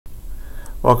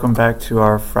Welcome back to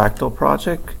our Fractal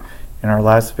project. In our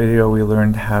last video we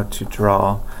learned how to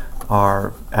draw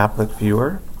our applet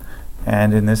viewer,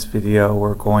 and in this video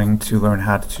we're going to learn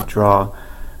how to draw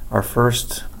our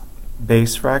first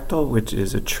base fractal, which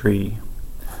is a tree.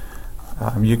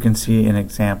 You can see an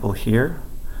example here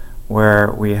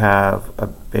where we have a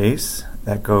base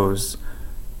that goes,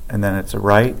 and then it's a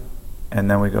right,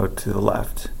 and then we go to the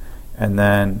left, and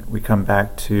then we come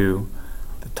back to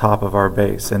the top of our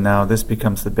base, and now this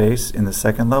becomes the base in the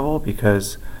second level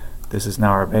because this is now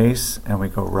our base, and we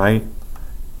go right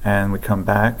and we come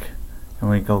back and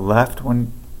we go left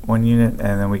one unit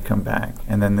and then we come back,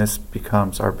 and then this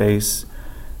becomes our base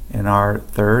in our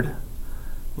third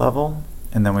level,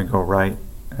 and then we go right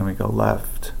and we go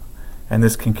left, and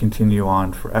this can continue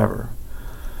on forever.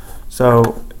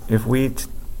 So if we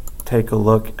take a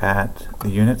look at the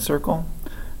unit circle,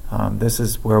 this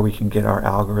is where we can get our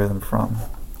algorithm from.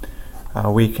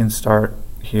 We can start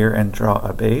here and draw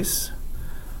a base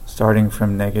starting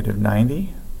from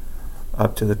 -90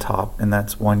 up to the top, and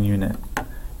that's 1 unit.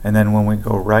 And then when we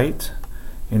go right,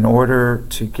 in order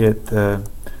to get the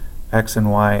x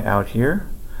and y out here,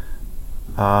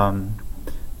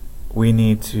 we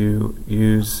need to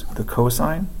use the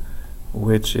cosine,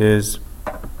 which is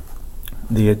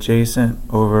the adjacent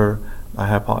over the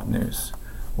hypotenuse,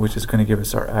 which is going to give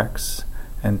us our x.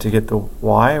 And to get the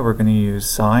y, we're going to use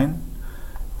sine,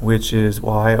 which is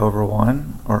y over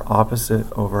 1, or opposite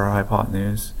over our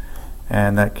hypotenuse,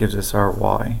 and that gives us our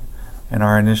y. And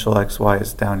our initial xy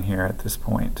is down here at this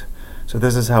point. So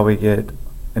this is how we get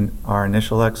our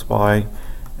initial xy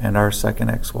and our second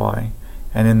xy.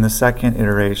 And in the second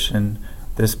iteration,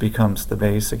 this becomes the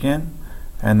base again,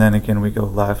 and then again we go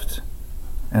left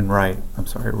and right,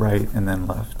 right and then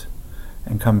left,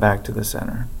 and come back to the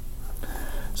center.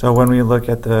 So when we look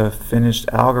at the finished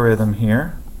algorithm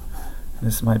here,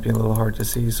 this might be a little hard to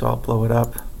see, so I'll blow it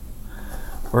up.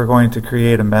 We're going to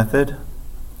create a method,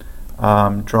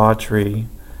 draw a tree.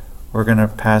 We're going to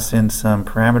pass in some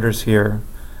parameters here,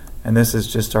 and this is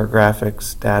just our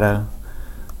graphics data,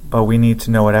 but we need to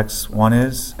know what x1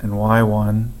 is and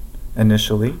y1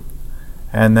 initially,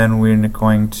 and then we're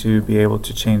going to be able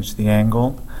to change the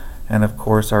angle and of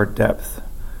course our depth,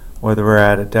 whether we're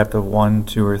at a depth of 1,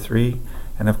 2, or 3,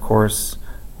 and of course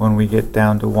when we get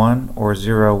down to 1 or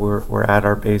 0, we're at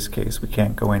our base case. We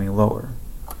can't go any lower.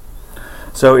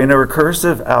 So in a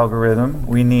recursive algorithm,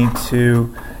 we need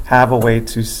to have a way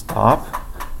to stop,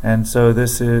 and so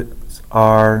this is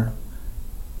our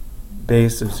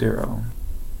base of 0.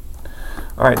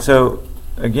 Alright, so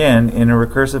again, in a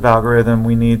recursive algorithm,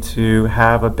 we need to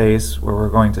have a base where we're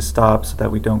going to stop so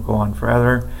that we don't go on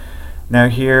forever. Now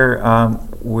here,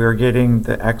 we're getting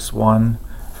the x1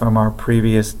 from our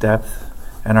previous depth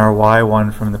and our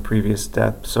y1 from the previous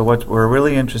depth. So what we're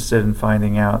really interested in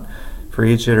finding out for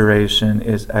each iteration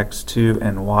is x2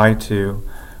 and y2,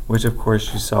 which of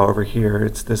course you saw over here.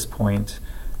 It's this point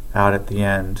out at the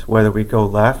end, whether we go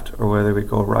left or whether we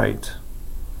go right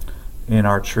in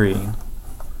our tree.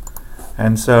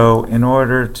 And so in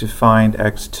order to find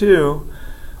x2,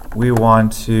 we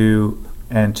want to,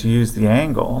 and to use the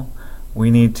angle, we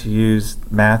need to use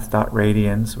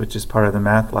math.radians, which is part of the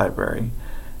math library.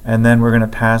 And then we're going to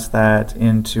pass that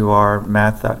into our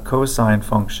math.cosine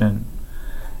function,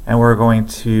 and we're going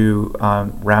to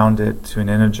round it to an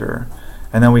integer.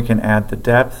 And then we can add the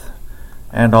depth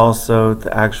and also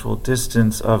the actual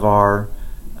distance of our,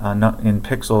 in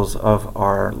pixels, of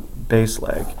our base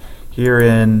leg. Here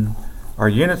in our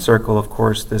unit circle, of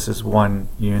course, this is 1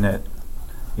 unit,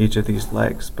 each of these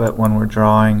legs. But when we're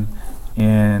drawing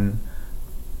in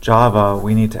Java,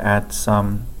 we need to add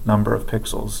some number of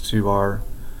pixels to our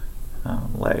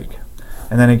leg.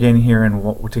 And then again here,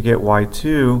 to get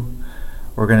y2,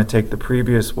 we're going to take the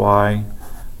previous y,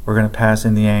 we're going to pass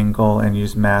in the angle and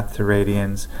use math to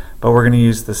radians, but we're going to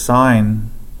use the sine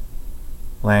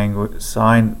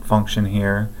function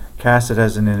here, cast it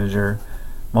as an integer,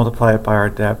 multiply it by our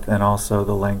depth and also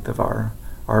the length of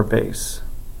our base.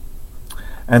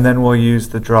 And then we'll use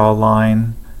the draw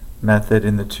line method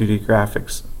in the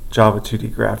Java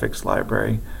 2D graphics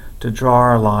library to draw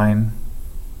our line.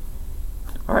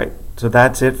 Alright, so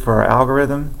that's it for our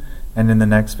algorithm, and in the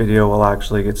next video we'll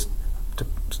actually get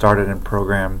started and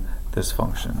program this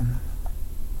function.